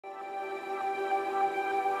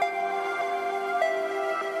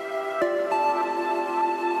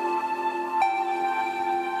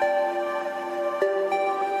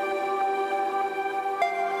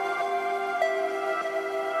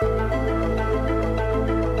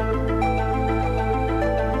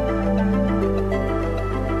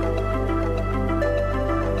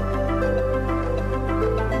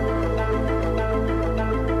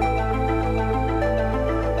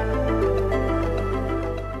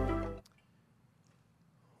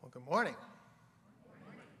Good morning.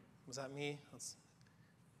 Was that me?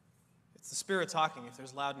 It's the Spirit talking. If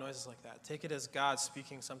there's loud noises like that, take it as God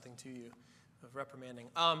speaking something to you of reprimanding.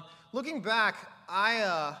 Looking back,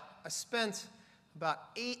 I spent about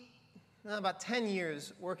 10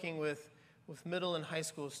 years working with middle and high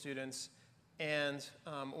school students, and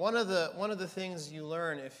one of the things you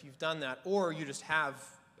learn if you've done that, or you just have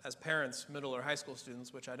as parents middle or high school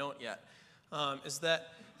students, which I don't yet, is that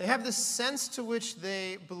they have this sense to which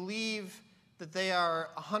they believe that they are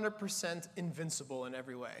 100% invincible in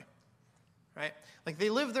every way, right? Like they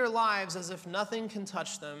live their lives as if nothing can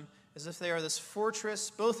touch them, as if they are this fortress,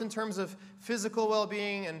 both in terms of physical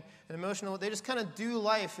well-being and emotional. They just kind of do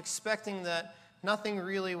life expecting that nothing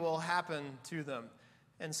really will happen to them.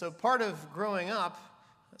 And so part of growing up,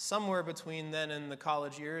 somewhere between then and the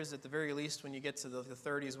college years, at the very least when you get to the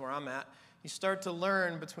 30s where I'm at, you start to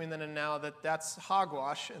learn between then and now that that's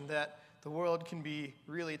hogwash and that the world can be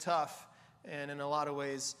really tough and in a lot of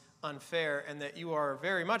ways unfair, and that you are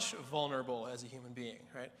very much vulnerable as a human being,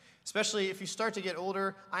 right? Especially if you start to get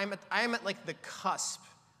older. I am at like the cusp.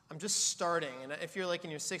 I'm just starting, and if you're like in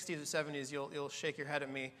your 60s or 70s, you'll shake your head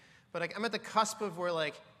at me. But like, I'm at the cusp of where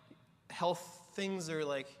like health things are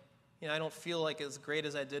like, I don't feel like as great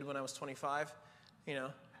as I did when I was 25,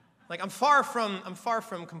 Like I'm far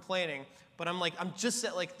from complaining, but I'm just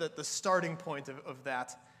at like the starting point of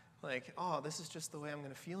that. Like, oh, this is just the way I'm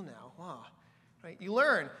going to feel now. Wow. Right? You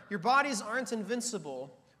learn. Your bodies aren't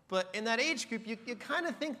invincible, but in that age group, you kind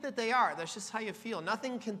of think that they are. That's just how you feel.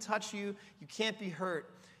 Nothing can touch you. You can't be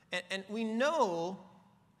hurt. And we know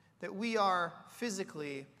that we are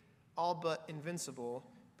physically all but invincible,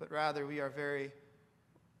 but rather we are very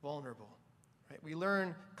vulnerable. Right? We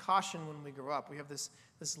learn caution when we grow up. We have this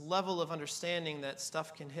level of understanding that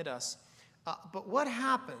stuff can hit us. But what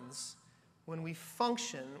happens when we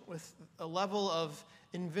function with a level of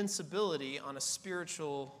invincibility on a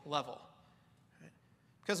spiritual level? Right?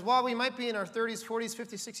 Because while we might be in our 30s, 40s,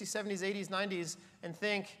 50s, 60s, 70s, 80s, 90s, and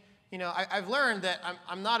think, I've learned that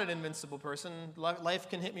I'm not an invincible person. Life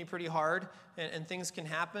can hit me pretty hard, and things can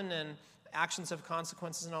happen, and actions have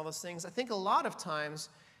consequences and all those things. I think a lot of times,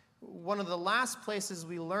 one of the last places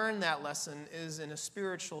we learn that lesson is in a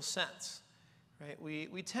spiritual sense. Right?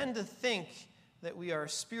 We tend to think that we are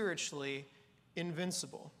spiritually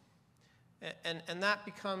invincible. And that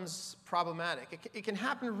becomes problematic. It can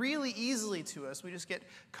happen really easily to us. We just get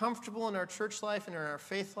comfortable in our church life and in our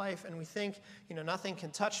faith life, and we think, nothing can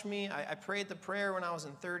touch me. I prayed the prayer when I was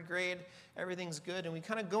in third grade. Everything's good. And we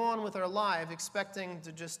kind of go on with our life expecting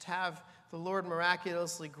to just have the Lord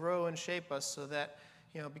miraculously grow and shape us so that,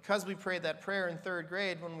 because we prayed that prayer in third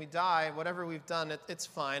grade, when we die, whatever we've done, it's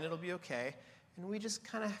fine. It'll be okay. And we just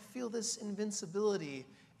kind of feel this invincibility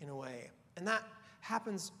in a way. And that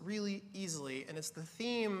happens really easily, and it's the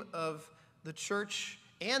theme of the church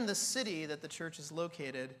and the city that the church is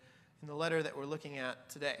located in the letter that we're looking at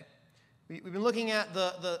today. We've been looking at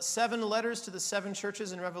the 7 letters to the 7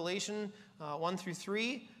 churches in Revelation 1 through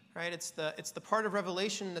 3. Right? It's the part of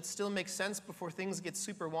Revelation that still makes sense before things get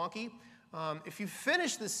super wonky. If you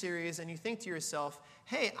finish this series and you think to yourself,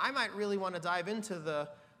 hey, I might really want to dive into the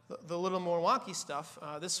little more wonky stuff.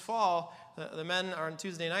 This fall, the men on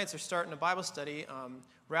Tuesday nights are starting a Bible study.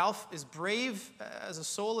 Ralph is brave as a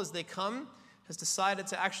soul as they come, has decided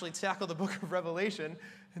to actually tackle the book of Revelation.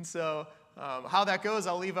 And so how that goes,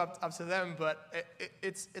 I'll leave up to them. But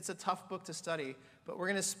it's a tough book to study. But we're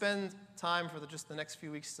going to spend time for just the next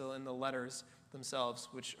few weeks still in the letters themselves,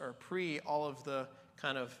 which are all of the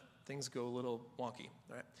kind of things go a little wonky.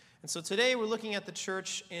 Right? And so today we're looking at the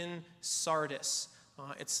church in Sardis.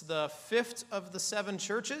 It's the 5th of the 7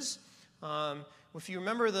 churches. If you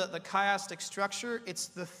remember the chiastic structure, it's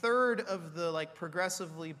the 3rd of the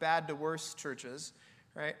progressively bad to worse churches,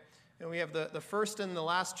 right? And we have the first and the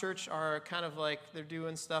last church are kind of like they're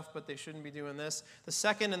doing stuff, but they shouldn't be doing this. The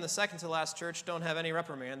second and the second to last church don't have any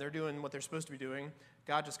reprimand. They're doing what they're supposed to be doing.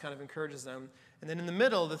 God just kind of encourages them. And then in the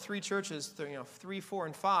middle, the 3 churches, 3, 4,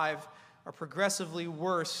 and 5, are progressively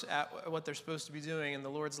worse at what they're supposed to be doing, and the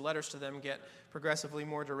Lord's letters to them get progressively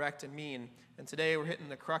more direct and mean. And today we're hitting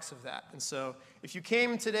the crux of that. And so if you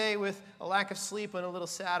came today with a lack of sleep and a little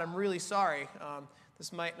sad, I'm really sorry.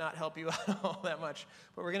 This might not help you out all that much.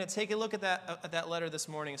 But we're going to take a look at that letter this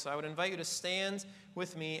morning. So I would invite you to stand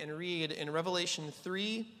with me and read in Revelation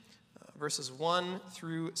 3, verses 1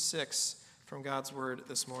 through 6 from God's word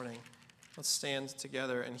this morning. Let's stand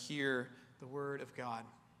together and hear the word of God.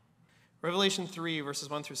 Revelation 3,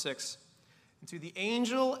 verses 1 through 6. And to the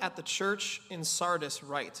angel at the church in Sardis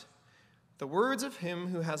write, the words of him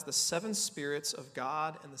who has the 7 spirits of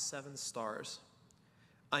God and the 7 stars.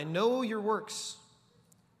 I know your works.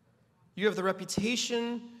 You have the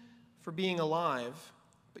reputation for being alive,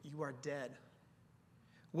 but you are dead.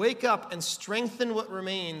 Wake up and strengthen what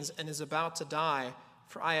remains and is about to die,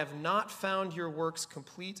 for I have not found your works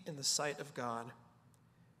complete in the sight of God.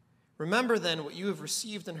 Remember then what you have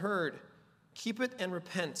received and heard. Keep it and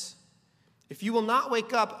repent. If you will not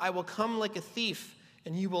wake up, I will come like a thief,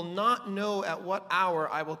 and you will not know at what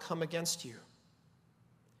hour I will come against you.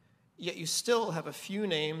 Yet you still have a few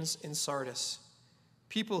names in Sardis,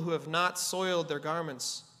 people who have not soiled their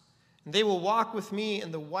garments, and they will walk with me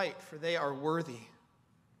in the white, for they are worthy.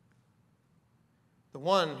 The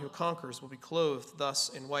one who conquers will be clothed thus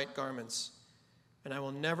in white garments, and I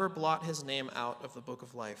will never blot his name out of the book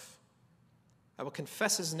of life. I will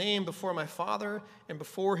confess his name before my Father and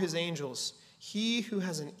before his angels. He who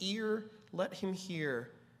has an ear, let him hear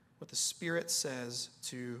what the Spirit says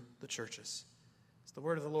to the churches. It's the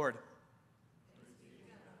word of the Lord.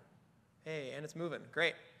 Hey, and it's moving.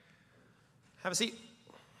 Great. Have a seat.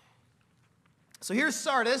 So here's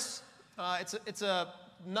Sardis. It's a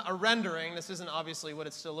rendering. This isn't obviously what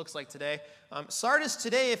it still looks like today. Sardis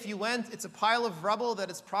today, if you went, it's a pile of rubble that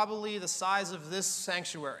is probably the size of this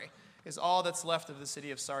sanctuary, is all that's left of the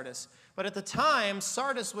city of Sardis. But at the time,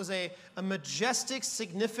 Sardis was a majestic,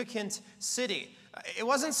 significant city. It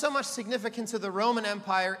wasn't so much significant to the Roman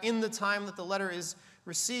Empire in the time that the letter is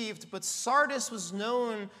received, but Sardis was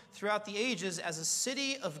known throughout the ages as a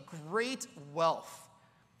city of great wealth.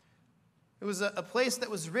 It was a place that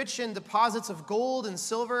was rich in deposits of gold and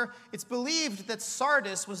silver. It's believed that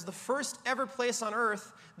Sardis was the first ever place on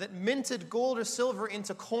earth that minted gold or silver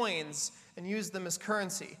into coins and used them as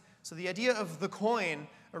currency. So the idea of the coin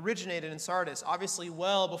originated in Sardis, obviously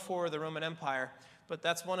well before the Roman Empire. But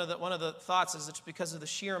that's one of the thoughts is that because of the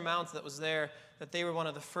sheer amount that was there, that they were one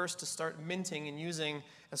of the first to start minting and using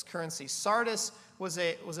as currency. Sardis was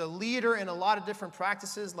a leader in a lot of different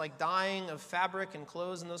practices, like dyeing of fabric and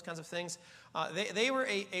clothes and those kinds of things. They were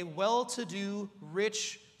a well-to-do,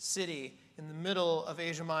 rich city in the middle of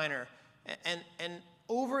Asia Minor, and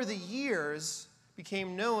over the years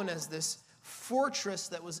became known as this fortress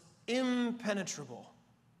that was impenetrable.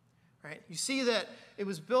 Right? You see that it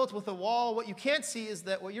was built with a wall. What you can't see is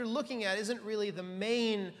that what you're looking at isn't really the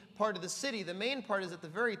main part of the city. The main part is at the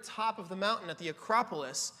very top of the mountain at the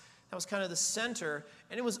Acropolis. That was kind of the center.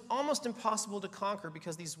 And it was almost impossible to conquer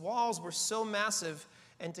because these walls were so massive.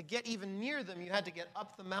 And to get even near them, you had to get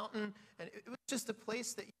up the mountain. And it was just a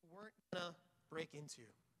place that you weren't going to break into.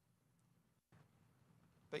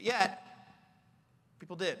 But yet,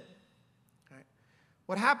 people did. Right?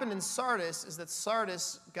 What happened in Sardis is that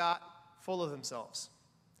Sardis got full of themselves.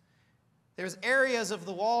 There's areas of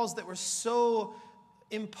the walls that were so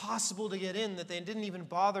impossible to get in that they didn't even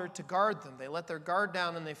bother to guard them. They let their guard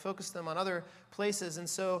down and they focused them on other places. And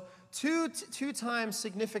so two times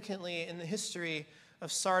significantly in the history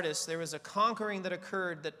of Sardis, there was a conquering that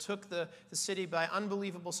occurred that took the city by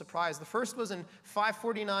unbelievable surprise. The first was in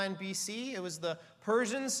 549 BC. It was the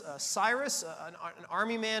Persians. Cyrus, an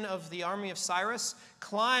army man of the army of Cyrus,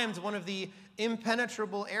 climbed one of the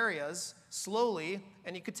impenetrable areas slowly,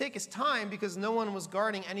 and he could take his time because no one was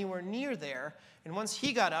guarding anywhere near there. And once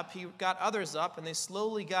he got up, he got others up, and they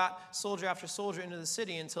slowly got soldier after soldier into the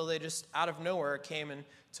city until they just out of nowhere came and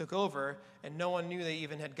took over, and no one knew they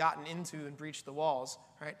even had gotten into and breached the walls.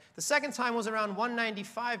 Right? The second time was around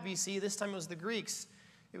 195 BC. This time it was the Greeks.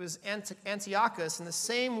 It was Antiochus. In the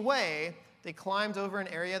same way, they climbed over an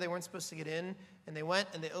area they weren't supposed to get in, and they went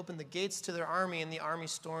and they opened the gates to their army, and the army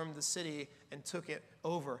stormed the city and took it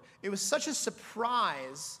over. It was such a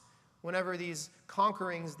surprise whenever these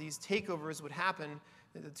conquerings, these takeovers would happen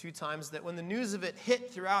the two times, that when the news of it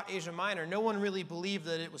hit throughout Asia Minor, no one really believed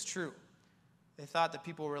that it was true. They thought that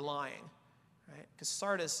people were lying, right? Because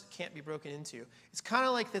Sardis can't be broken into. It's kind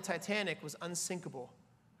of like the Titanic was unsinkable,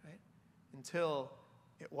 right? Until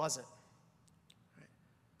it wasn't. Right?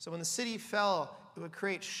 So when the city fell, it would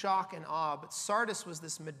create shock and awe, but Sardis was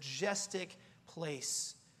this majestic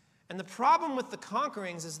place. And the problem with the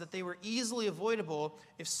conquerings is that they were easily avoidable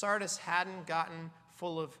if Sardis hadn't gotten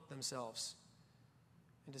full of themselves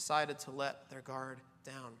and decided to let their guard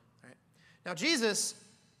down. Right? Now, Jesus,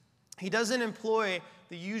 he doesn't employ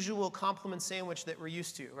the usual compliment sandwich that we're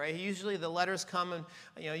used to, right? Usually the letters come and,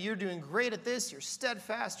 you're doing great at this, you're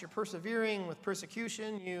steadfast, you're persevering with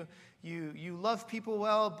persecution, you love people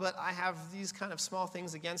well, but I have these kind of small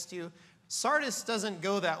things against you. Sardis doesn't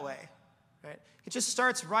go that way, right? It just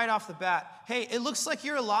starts right off the bat. Hey, it looks like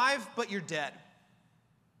you're alive, but you're dead.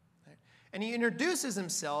 Right? And he introduces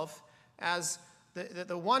himself as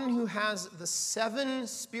the one who has the 7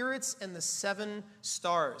 spirits and the 7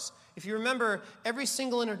 stars. If you remember, every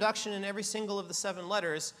single introduction in every single of the 7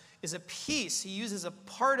 letters is a piece. He uses a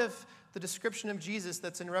part of the description of Jesus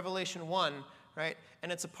that's in Revelation 1, right?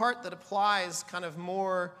 And it's a part that applies kind of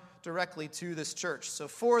more directly to this church. So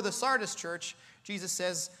for the Sardis church, Jesus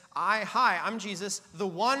says, I'm Jesus, the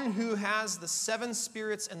one who has the 7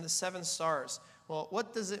 spirits and the 7 stars. Well,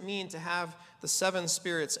 what does it mean to have the 7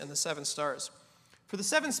 spirits and the 7 stars? For the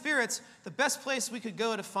 7 spirits, the best place we could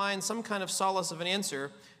go to find some kind of solace of an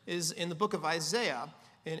answer is in the book of Isaiah.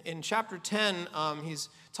 In chapter 10, he's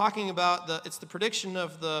talking about it's the prediction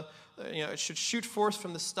of it should shoot forth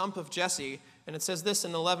from the stump of Jesse. And it says this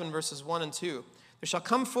in 11 verses 1 and 2. There shall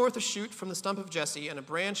come forth a shoot from the stump of Jesse, and a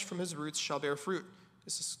branch from his roots shall bear fruit.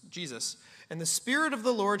 This is Jesus. And the Spirit of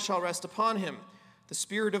the Lord shall rest upon him, the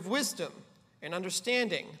Spirit of wisdom and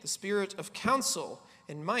understanding, the Spirit of counsel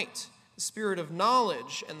and might, the Spirit of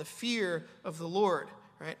knowledge and the fear of the Lord.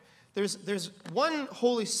 Right? There's one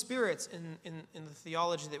Holy Spirit in the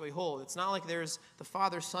theology that we hold. It's not like there's the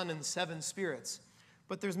Father, Son, and 7 spirits,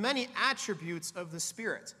 but there's many attributes of the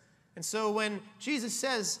Spirit. And so when Jesus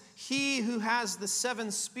says, he who has the 7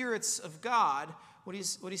 spirits of God, what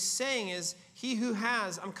he's saying is, he who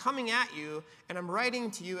has, I'm coming at you, and I'm writing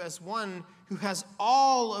to you as one who has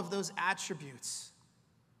all of those attributes.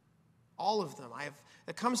 All of them.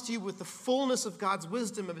 It comes to you with the fullness of God's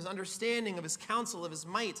wisdom, of his understanding, of his counsel, of his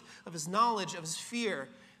might, of his knowledge, of his fear.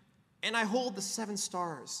 And I hold the 7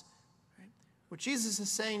 stars. Right? What Jesus is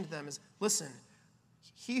saying to them is, listen,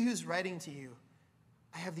 he who's writing to you,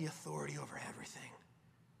 I have the authority over everything.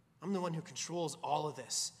 I'm the one who controls all of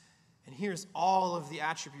this. And here's all of the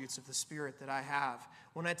attributes of the Spirit that I have.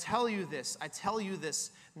 When I tell you this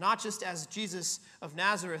not just as Jesus of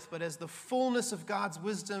Nazareth, but as the fullness of God's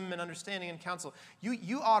wisdom and understanding and counsel.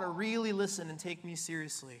 You ought to really listen and take me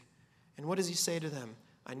seriously. And what does he say to them?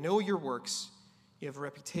 I know your works. You have a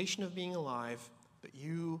reputation of being alive, but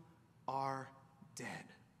you are dead.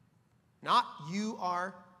 Not you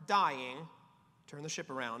are dying. Turn the ship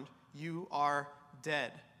around. You are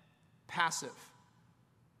dead. Passive.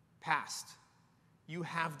 Past. You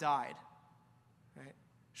have died. Right?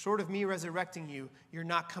 Short of me resurrecting you, you're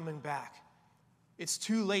not coming back. It's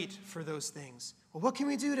too late for those things. Well, what can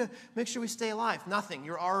we do to make sure we stay alive? Nothing.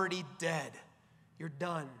 You're already dead. You're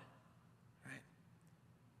done. Right?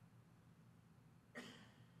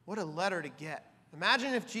 What a letter to get.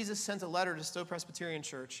 Imagine if Jesus sent a letter to Stowe Presbyterian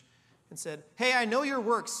Church and said, hey, I know your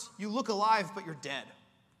works. You look alive, but you're dead.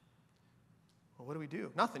 Well, what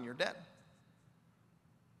do? Nothing. You're dead.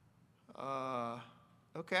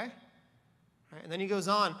 Okay. Right, and then he goes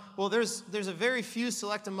on, well, there's a very few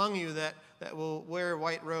select among you that will wear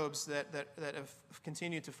white robes that have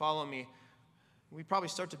continued to follow me. We probably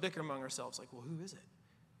start to bicker among ourselves, like, well, who is it?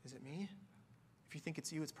 Is it me? If you think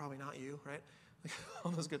it's you, it's probably not you, right? Like,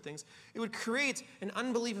 all those good things. It would create an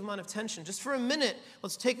unbelievable amount of tension. Just for a minute,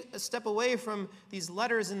 let's take a step away from these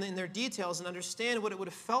letters and in their details and understand what it would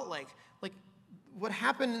have felt like. Like, what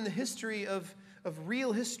happened in the history of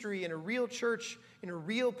real history in a real church in a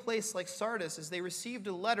real place like Sardis is they received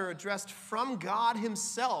a letter addressed from God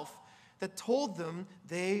himself that told them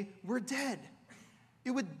they were dead.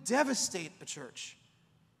 It would devastate a church.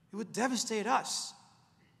 It would devastate us.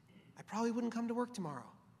 I probably wouldn't come to work tomorrow.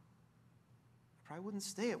 I probably wouldn't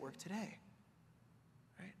stay at work today.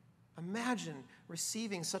 Right? Imagine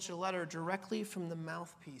receiving such a letter directly from the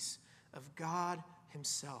mouthpiece of God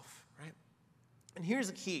himself. Right? And here's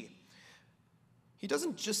the key. He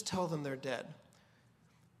doesn't just tell them they're dead.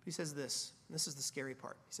 He says this, and this is the scary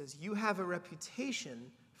part. He says, you have a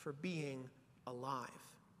reputation for being alive,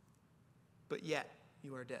 but yet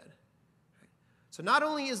you are dead. Right? So not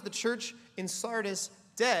only is the church in Sardis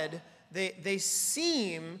dead, they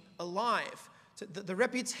seem alive. The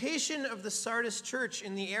reputation of the Sardis church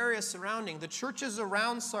in the area surrounding, the churches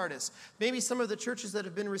around Sardis, maybe some of the churches that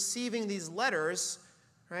have been receiving these letters,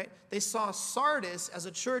 right? They saw Sardis as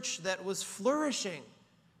a church that was flourishing,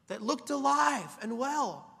 that looked alive and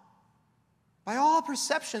well. By all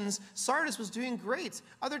perceptions, Sardis was doing great.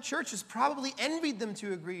 Other churches probably envied them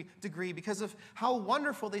to a degree because of how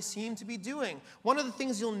wonderful they seemed to be doing. One of the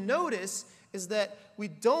things you'll notice is that we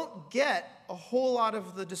don't get a whole lot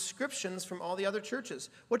of the descriptions from all the other churches.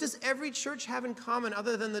 What does every church have in common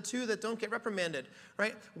other than the two that don't get reprimanded,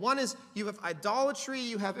 right? One is you have idolatry,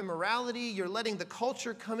 you have immorality, you're letting the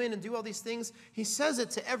culture come in and do all these things. He says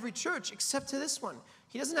it to every church except to this one.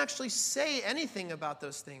 He doesn't actually say anything about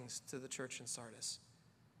those things to the church in Sardis,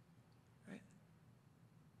 right?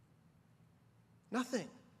 Nothing.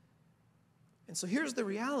 And so here's the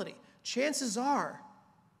reality. Chances are,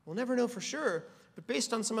 we'll never know for sure, but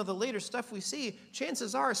based on some of the later stuff we see,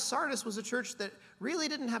 chances are Sardis was a church that really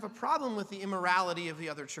didn't have a problem with the immorality of the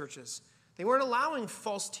other churches. They weren't allowing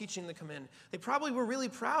false teaching to come in. They probably were really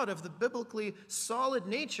proud of the biblically solid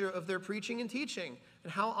nature of their preaching and teaching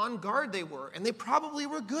and how on guard they were. And they probably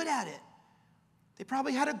were good at it. They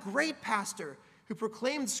probably had a great pastor who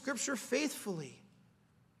proclaimed Scripture faithfully.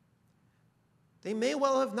 They may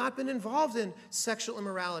well have not been involved in sexual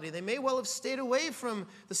immorality. They may well have stayed away from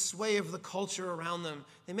the sway of the culture around them.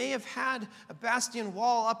 They may have had a bastion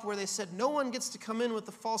wall up where they said, no one gets to come in with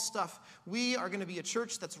the false stuff. We are going to be a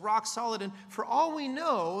church that's rock solid. And for all we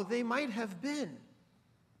know, they might have been.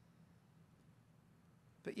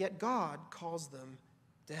 But yet God calls them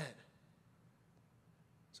dead.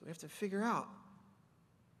 So we have to figure out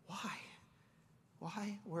why.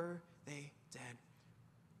 Why were they dead?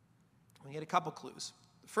 We get a couple clues.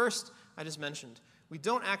 The first, I just mentioned, we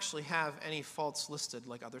don't actually have any faults listed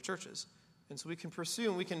like other churches. And so we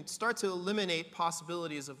can start to eliminate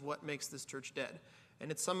possibilities of what makes this church dead.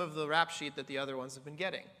 And it's some of the rap sheet that the other ones have been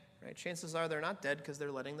getting. Right? Chances are they're not dead because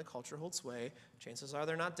they're letting the culture hold sway. Chances are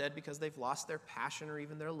they're not dead because they've lost their passion or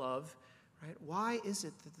even their love. Right? Why is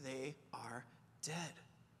it that they are dead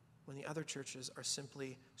when the other churches are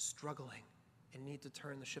simply struggling and need to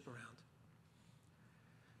turn the ship around?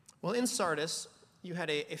 Well, in Sardis, you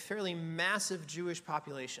had a fairly massive Jewish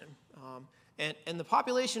population. And the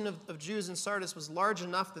population of Jews in Sardis was large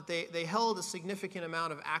enough that they held a significant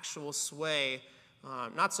amount of actual sway,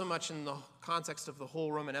 not so much in the context of the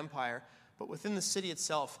whole Roman Empire, but within the city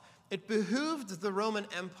itself. It behooved the Roman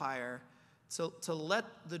Empire to let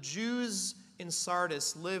the Jews in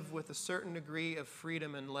Sardis live with a certain degree of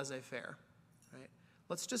freedom and laissez-faire. Right?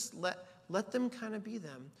 Let's just let them kind of be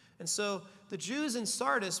them. And so the Jews in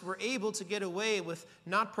Sardis were able to get away with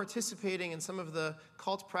not participating in some of the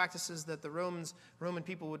cult practices that the Roman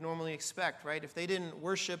people would normally expect, right? If they didn't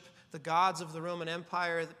worship the gods of the Roman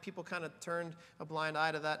Empire, the people kind of turned a blind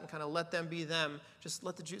eye to that and kind of let them be them. Just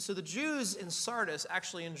let the Jews. So the Jews in Sardis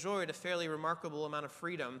actually enjoyed a fairly remarkable amount of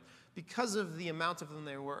freedom because of the amount of them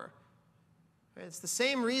there were. Right? It's the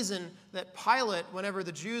same reason that Pilate, whenever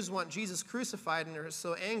the Jews want Jesus crucified and are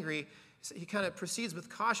so angry, he kind of proceeds with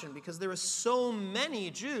caution because there were so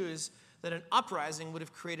many Jews that an uprising would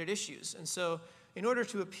have created issues. And so in order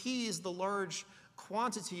to appease the large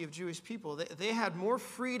quantity of Jewish people, they had more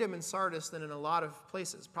freedom in Sardis than in a lot of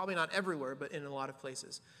places. Probably not everywhere, but in a lot of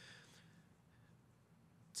places.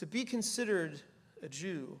 To be considered a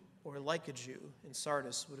Jew or like a Jew in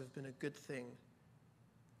Sardis would have been a good thing.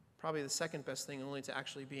 Probably the second best thing, only to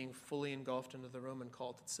actually being fully engulfed into the Roman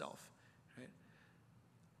cult itself. Right?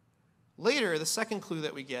 Later, the second clue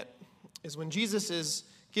that we get is when Jesus is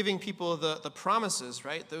giving people the promises,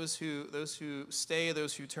 right? Those who stay,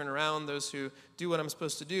 those who turn around, those who do what I'm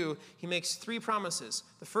supposed to do. He makes three promises.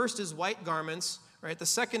 The first is white garments, right? The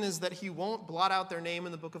second is that he won't blot out their name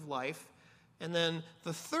in the book of life. And then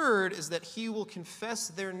the third is that he will confess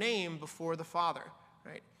their name before the Father,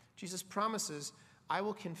 right? Jesus promises, I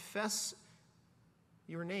will confess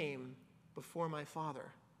your name before my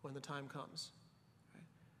Father when the time comes. Right?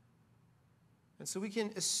 And so we can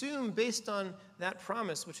assume, based on that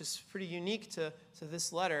promise, which is pretty unique to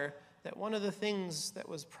this letter, that one of the things that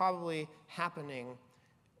was probably happening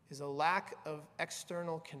is a lack of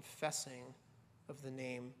external confessing of the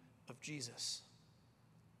name of Jesus.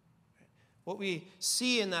 What we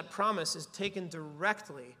see in that promise is taken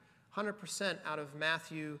directly, 100% out of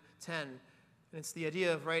Matthew 10. And it's the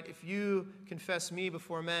idea of, right, if you confess me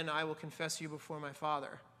before men, I will confess you before my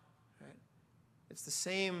Father. Right? It's the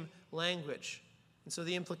same language. And so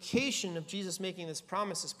the implication of Jesus making this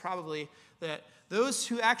promise is probably that those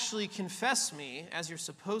who actually confess me, as you're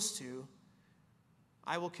supposed to,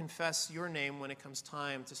 I will confess your name when it comes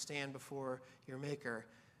time to stand before your Maker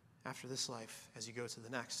after this life as you go to the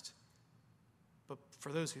next. But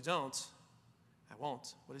for those who don't, I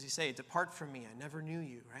won't. What does he say? Depart from me, I never knew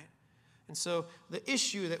you, right? And so the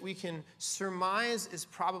issue that we can surmise is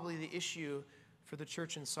probably the issue for the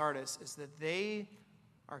church in Sardis is that they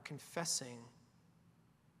are confessing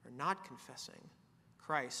or not confessing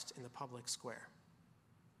Christ in the public square.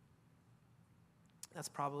 That's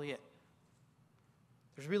probably it.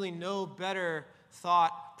 There's really no better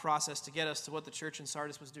thought process to get us to what the church in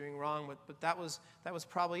Sardis was doing wrong, but that was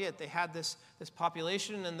probably it. They had this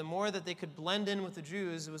population, and the more that they could blend in with the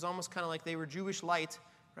Jews, it was almost kind of like they were Jewish light,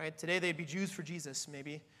 right? Today they'd be Jews for Jesus,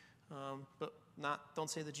 maybe, but don't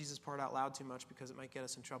say the Jesus part out loud too much because it might get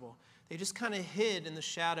us in trouble. They just kind of hid in the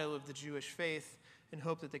shadow of the Jewish faith in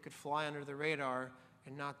hope that they could fly under the radar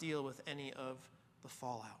and not deal with any of the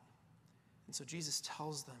fallout. And so Jesus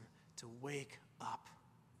tells them to wake up.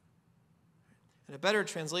 And a better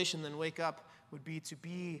translation than wake up would be to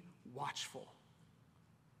be watchful.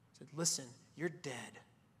 He said, listen, you're dead.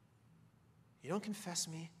 You don't confess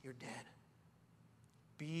me, you're dead.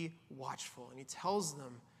 Be watchful. And he tells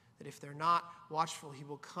them that if they're not watchful, he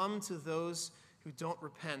will come to those who don't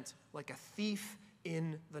repent like a thief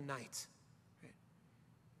in the night. Right?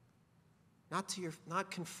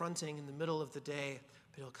 Not confronting in the middle of the day,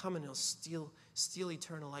 but he'll come and he'll steal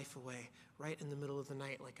eternal life away right in the middle of the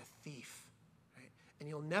night like a thief. Right? And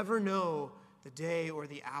you'll never know the day or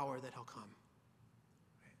the hour that he'll come.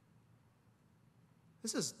 Right?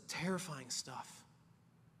 This is terrifying stuff.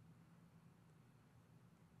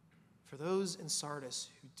 For those in Sardis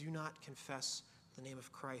who do not confess the name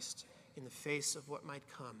of Christ in the face of what might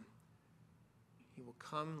come, he will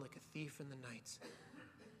come like a thief in the night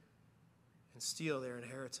and steal their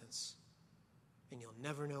inheritance. And you'll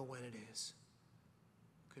never know when it is.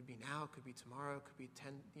 It could be now, it could be tomorrow, it could be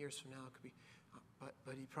 10 years from now, it could be,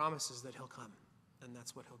 but he promises that he'll come, and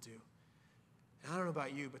that's what he'll do. And I don't know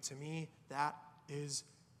about you, but to me, that is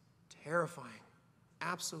terrifying.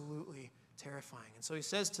 Absolutely terrifying. And so he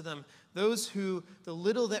says to them, the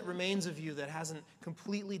little that remains of you that hasn't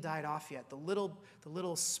completely died off yet, the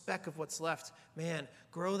little speck of what's left, man,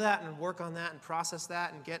 grow that and work on that and process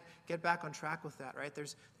that and get back on track with that, right?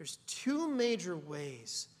 There's two major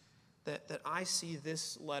ways that I see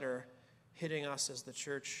this letter hitting us as the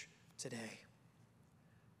church today.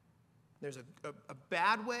 There's a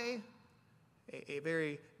bad way, a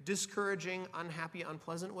very discouraging, unhappy,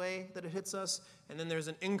 unpleasant way that it hits us, and then there's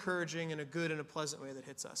an encouraging and a good and a pleasant way that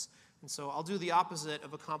hits us. And so I'll do the opposite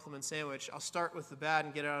of a compliment sandwich. I'll start with the bad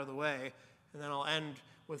and get it out of the way, and then I'll end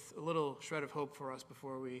with a little shred of hope for us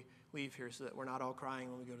before we leave here so that we're not all crying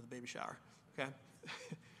when we go to the baby shower, okay?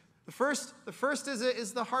 The first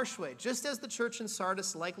is the harsh way. Just as the church in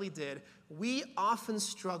Sardis likely did, we often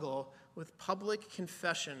struggle with public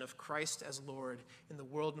confession of Christ as Lord in the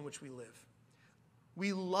world in which we live.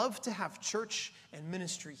 We love to have church and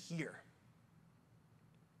ministry here.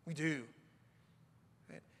 We do.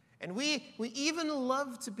 Right? And we even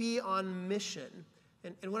love to be on mission.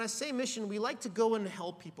 And when I say mission, we like to go and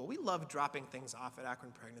help people. We love dropping things off at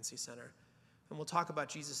Akron Pregnancy Center. And we'll talk about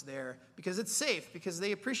Jesus there because it's safe, because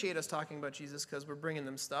they appreciate us talking about Jesus because we're bringing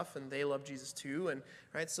them stuff and they love Jesus too. And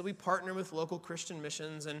right, so we partner with local Christian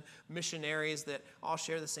missions and missionaries that all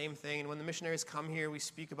share the same thing. And when the missionaries come here, we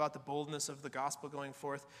speak about the boldness of the gospel going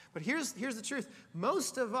forth. But here's the truth.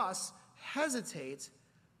 Most of us hesitate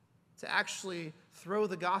to actually throw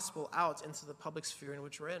the gospel out into the public sphere in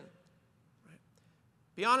which we're in.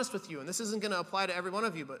 Be honest with you, and this isn't going to apply to every one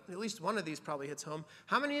of you, but at least one of these probably hits home.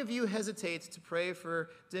 How many of you hesitate to pray for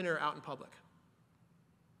dinner out in public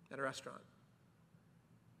at a restaurant?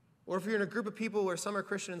 Or if you're in a group of people where some are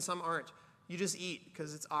Christian and some aren't, you just eat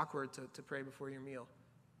because it's awkward to pray before your meal.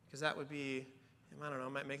 Because that would be, I don't know,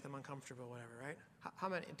 might make them uncomfortable, whatever, right? How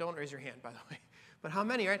many? Don't raise your hand, by the way. But how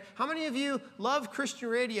many, right? How many of you love Christian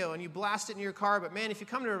radio and you blast it in your car, but man, if you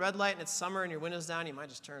come to a red light and it's summer and your window's down, you might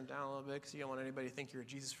just turn it down a little bit because you don't want anybody to think you're a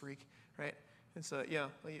Jesus freak, right? And so,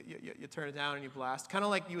 you turn it down and you blast. Kind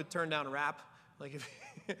of like you would turn down rap, like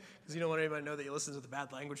because you don't want anybody to know that you listen to the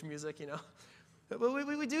bad language music, you know? But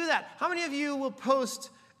we do that. How many of you will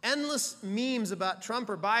post endless memes about Trump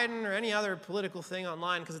or Biden or any other political thing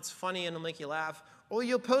online because it's funny and it'll make you laugh? Or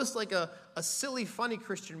you'll post like a silly, funny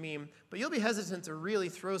Christian meme, but you'll be hesitant to really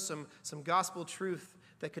throw some gospel truth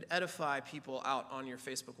that could edify people out on your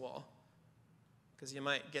Facebook wall because you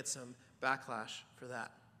might get some backlash for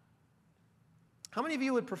that. How many of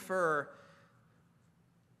you would prefer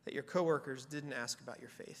that your coworkers didn't ask about your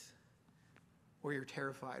faith, or you're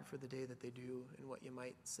terrified for the day that they do and what you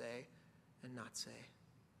might say and not say?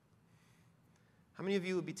 How many of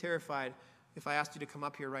you would be terrified if I asked you to come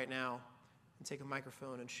up here right now and take a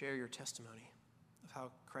microphone and share your testimony of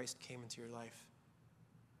how Christ came into your life?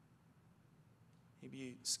 You'd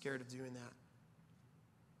be scared of doing that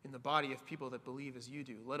in the body of people that believe as you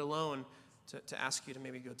do, let alone to ask you to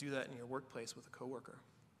maybe go do that in your workplace with a coworker.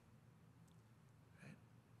 Right?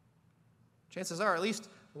 Chances are at least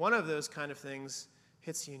one of those kind of things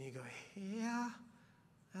hits you and you go, yeah,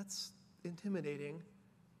 that's intimidating.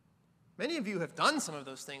 Many of you have done some of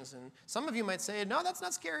those things, and some of you might say, no, that's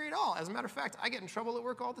not scary at all. As a matter of fact, I get in trouble at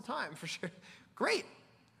work all the time, for sure. Great,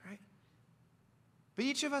 right? But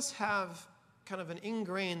each of us have kind of an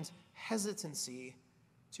ingrained hesitancy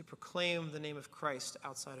to proclaim the name of Christ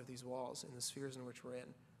outside of these walls in the spheres in which we're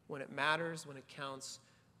in, when it matters, when it counts,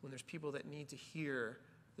 when there's people that need to hear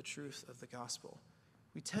the truth of the gospel.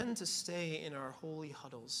 We tend to stay in our holy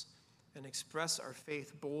huddles and express our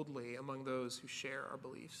faith boldly among those who share our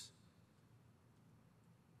beliefs.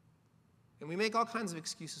 And we make all kinds of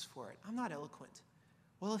excuses for it. I'm not eloquent.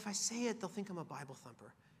 Well, if I say it, they'll think I'm a Bible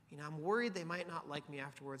thumper. I'm worried they might not like me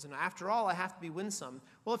afterwards. And after all, I have to be winsome.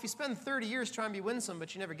 Well, if you spend 30 years trying to be winsome,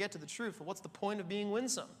 but you never get to the truth, well, what's the point of being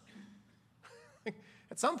winsome?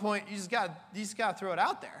 At some point, you just got to throw it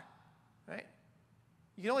out there, right?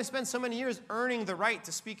 You can only spend so many years earning the right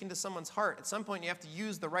to speak into someone's heart. At some point, you have to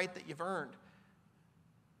use the right that you've earned.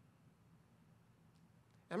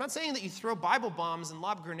 I'm not saying that you throw Bible bombs and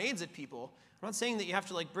lob grenades at people. I'm not saying that you have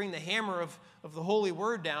to bring the hammer of the Holy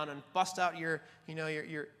Word down and bust out your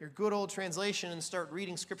good old translation and start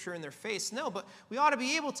reading Scripture in their face. No, but we ought to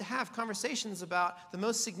be able to have conversations about the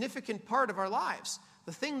most significant part of our lives,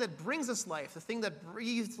 the thing that brings us life, the thing that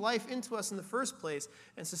breathed life into us in the first place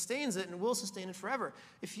and sustains it and will sustain it forever.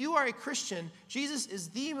 If you are a Christian, Jesus is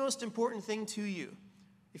the most important thing to you.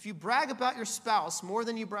 If you brag about your spouse more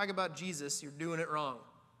than you brag about Jesus, you're doing it wrong.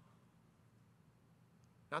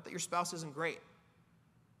 Not that your spouse isn't great,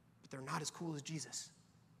 but they're not as cool as Jesus.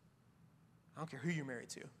 I don't care who you're married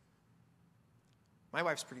to. My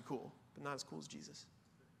wife's pretty cool, but not as cool as Jesus.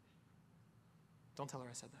 Don't tell her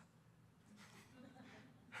I said that.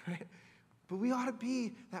 Right? But we ought to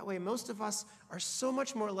be that way. Most of us are so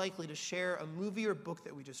much more likely to share a movie or book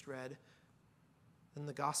that we just read than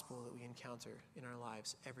the gospel that we encounter in our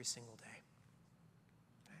lives every single day.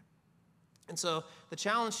 And so the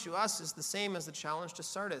challenge to us is the same as the challenge to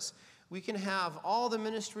Sardis. We can have all the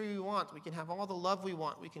ministry we want. We can have all the love we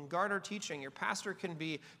want. We can guard our teaching. Your pastor can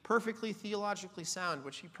be perfectly theologically sound,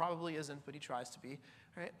 which he probably isn't, but he tries to be.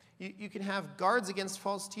 Right? You can have guards against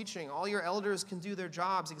false teaching. All your elders can do their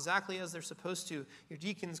jobs exactly as they're supposed to. Your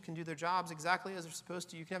deacons can do their jobs exactly as they're supposed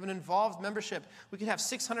to. You can have an involved membership. We could have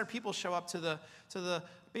 600 people show up to the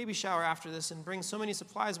baby shower after this and bring so many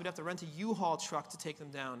supplies we'd have to rent a U-Haul truck to take them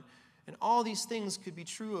down. And all these things could be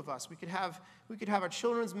true of us. We could have our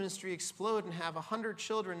children's ministry explode and have 100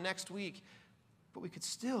 children next week, but we could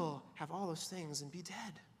still have all those things and be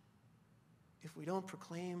dead if we don't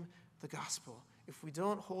proclaim the gospel, if we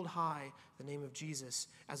don't hold high the name of Jesus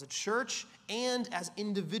as a church and as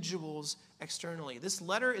individuals externally. This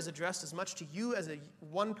letter is addressed as much to you as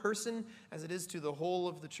one person as it is to the whole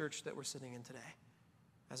of the church that we're sitting in today,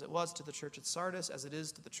 as it was to the church at Sardis, as it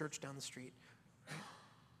is to the church down the street. Right?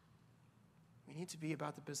 We need to be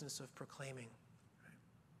about the business of proclaiming.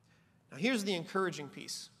 Now, here's the encouraging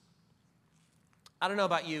piece. I don't know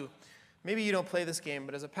about you. Maybe you don't play this game,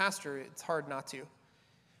 but as a pastor, it's hard not to.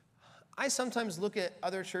 I sometimes look at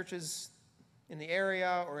other churches in the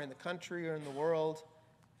area or in the country or in the world,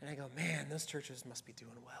 and I go, man, those churches must be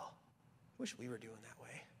doing well. I wish we were doing that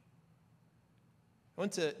way. I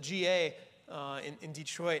went to GA in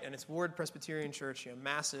Detroit, and it's Ward Presbyterian Church, a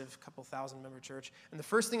massive, couple thousand member church. And the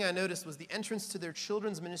first thing I noticed was the entrance to their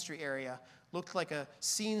children's ministry area looked like a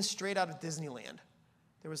scene straight out of Disneyland.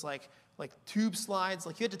 There was like tube slides,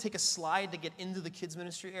 like you had to take a slide to get into the kids'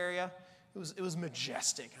 ministry area. It was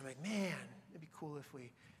majestic. I'm like, man, it'd be cool if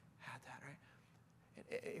we had that,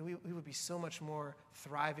 right? We would be so much more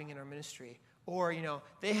thriving in our ministry. Or,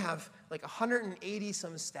 they have like 180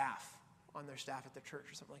 some staff on their staff at their church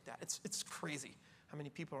or something like that. It's crazy how many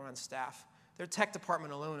people are on staff. Their tech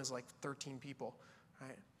department alone is like 13 people,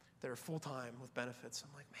 right? That are full-time with benefits.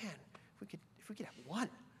 I'm like, man, if we could have one.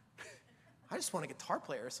 I just want a guitar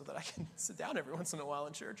player so that I can sit down every once in a while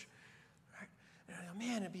in church. Right? And I go,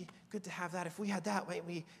 man, it'd be good to have that. If we had that, might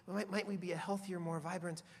we be a healthier, more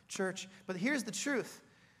vibrant church? But here's the truth.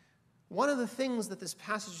 One of the things that this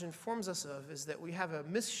passage informs us of is that we have a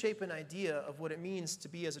misshapen idea of what it means to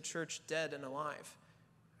be as a church dead and alive.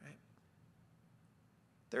 Right?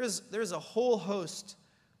 There's a whole host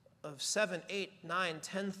of 7, 8, 9,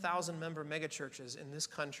 10,000 member megachurches in this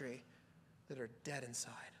country that are dead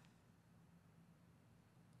inside.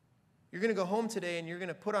 You're going to go home today and you're going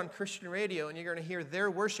to put on Christian radio and you're going to hear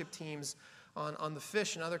their worship teams on the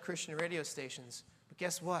Fish and other Christian radio stations. But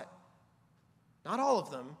guess what? Not all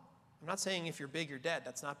of them. I'm not saying if you're big, you're dead.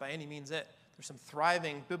 That's not by any means it. There's some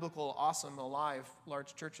thriving, biblical, awesome, alive,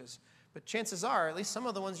 large churches. But chances are, at least some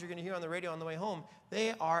of the ones you're going to hear on the radio on the way home,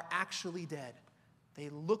 they are actually dead. They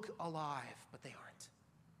look alive, but they aren't.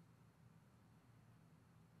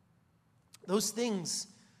 Those things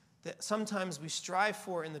that sometimes we strive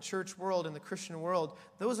for in the church world, in the Christian world,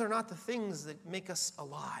 those are not the things that make us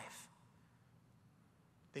alive.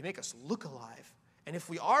 They make us look alive. And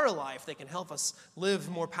if we are alive, they can help us live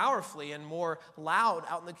more powerfully and more loud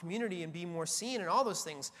out in the community and be more seen and all those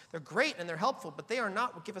things. They're great and they're helpful, but they are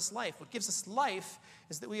not what give us life. What gives us life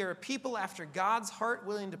is that we are a people after God's heart,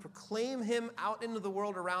 willing to proclaim him out into the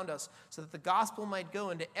world around us so that the gospel might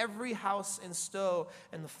go into every house in Stowe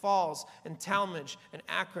and the Falls and Talmadge and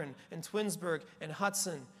Akron and Twinsburg and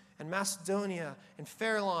Hudson and Macedonia and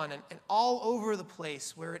Fairlawn and all over the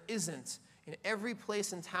place where it isn't, in every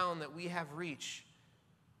place in town that we have reach.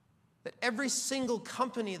 That every single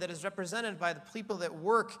company that is represented by the people that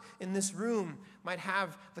work in this room might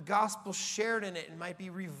have the gospel shared in it and might be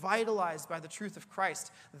revitalized by the truth of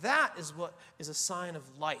Christ. That is what is a sign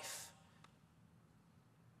of life.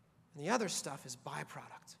 And the other stuff is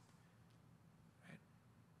byproduct. Right?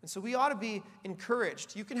 And so we ought to be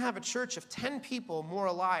encouraged. You can have a church of 10 people more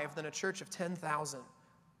alive than a church of 10,000.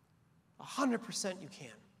 100% you can.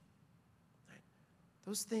 Right?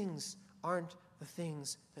 Those things aren't the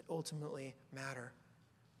things that ultimately matter.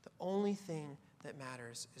 The only thing that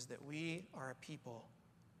matters is that we are a people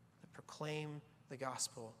that proclaim the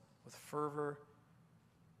gospel with fervor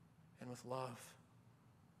and with love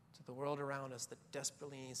to the world around us that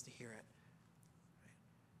desperately needs to hear it. Right?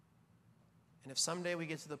 And if someday we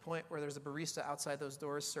get to the point where there's a barista outside those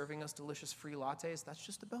doors serving us delicious free lattes, that's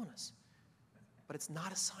just a bonus. But it's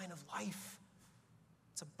not a sign of life.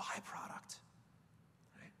 It's a byproduct.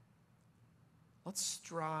 Let's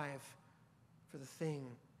strive for the thing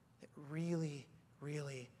that really,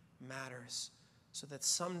 really matters, so that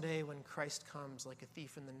someday when Christ comes like a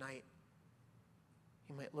thief in the night,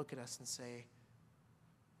 he might look at us and say,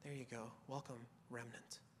 there you go, welcome,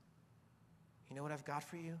 remnant. You know what I've got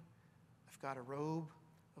for you? I've got a robe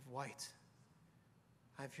of white.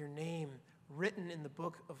 I have your name written in the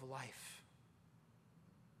book of life.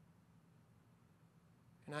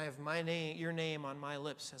 And I have your name on my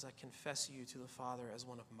lips as I confess you to the Father as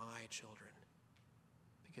one of my children,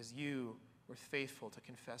 because you were faithful to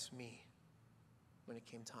confess me when it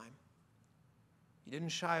came time. You didn't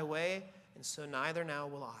shy away, and so neither now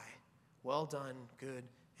will I. Well done, good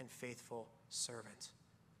and faithful servant.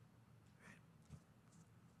 Right?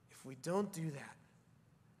 If we don't do that,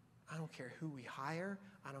 I don't care who we hire.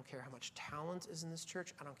 I don't care how much talent is in this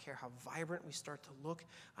church. I don't care how vibrant we start to look.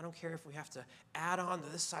 I don't care if we have to add on to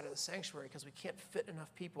this side of the sanctuary because we can't fit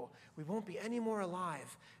enough people. We won't be any more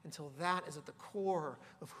alive until that is at the core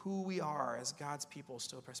of who we are as God's people,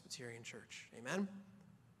 Stowe Presbyterian Church. Amen?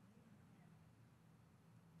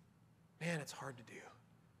 Man, it's hard to do.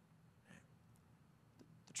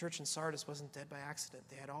 The church in Sardis wasn't dead by accident.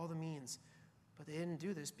 They had all the means, but they didn't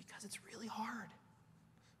do this because it's really hard.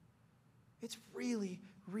 It's really,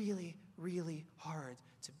 really, really hard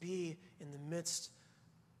to be in the midst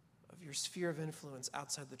of your sphere of influence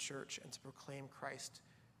outside the church and to proclaim Christ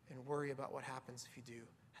and worry about what happens if you do.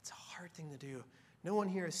 That's a hard thing to do. No one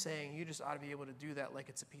here is saying you just ought to be able to do that like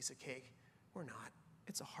it's a piece of cake. We're not.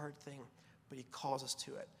 It's a hard thing, but he calls us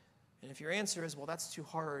to it. And if your answer is, well, that's too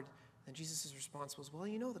hard, then Jesus' response was, well,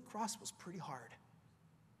 you know, the cross was pretty hard.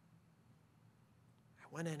 I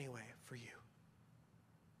went anyway for you.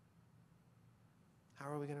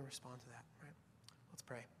 How are we going to respond to that? Right? Let's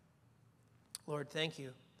pray. Lord, thank you.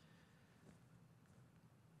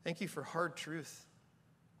 Thank you for hard truth.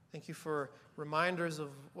 Thank you for reminders of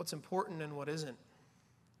what's important and what isn't.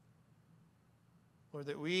 Lord,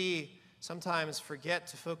 that we sometimes forget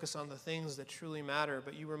to focus on the things that truly matter,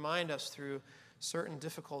 but you remind us through certain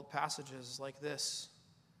difficult passages like this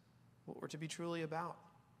what we're to be truly about.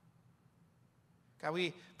 God,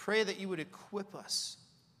 we pray that you would equip us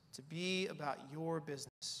to be about your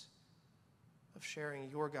business of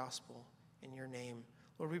sharing your gospel in your name.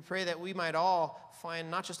 Lord, we pray that we might all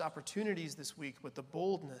find not just opportunities this week, but the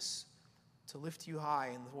boldness to lift you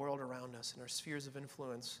high in the world around us, in our spheres of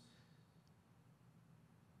influence.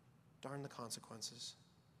 Darn the consequences.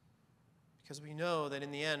 Because we know that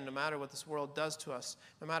in the end, no matter what this world does to us,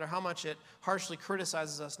 no matter how much it harshly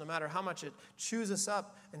criticizes us, no matter how much it chews us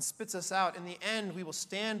up and spits us out, in the end we will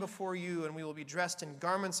stand before you and we will be dressed in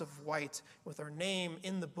garments of white with our name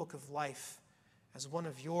in the book of life as one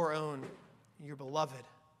of your own, your beloved,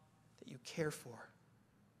 that you care for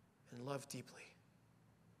and love deeply.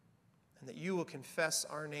 And that you will confess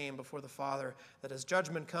our name before the Father, that as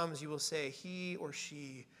judgment comes, you will say, he or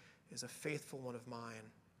she is a faithful one of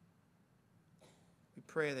mine. We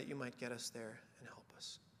pray that you might get us there and help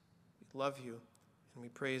us. We love you and we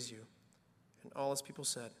praise you. And all his people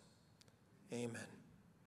said, amen.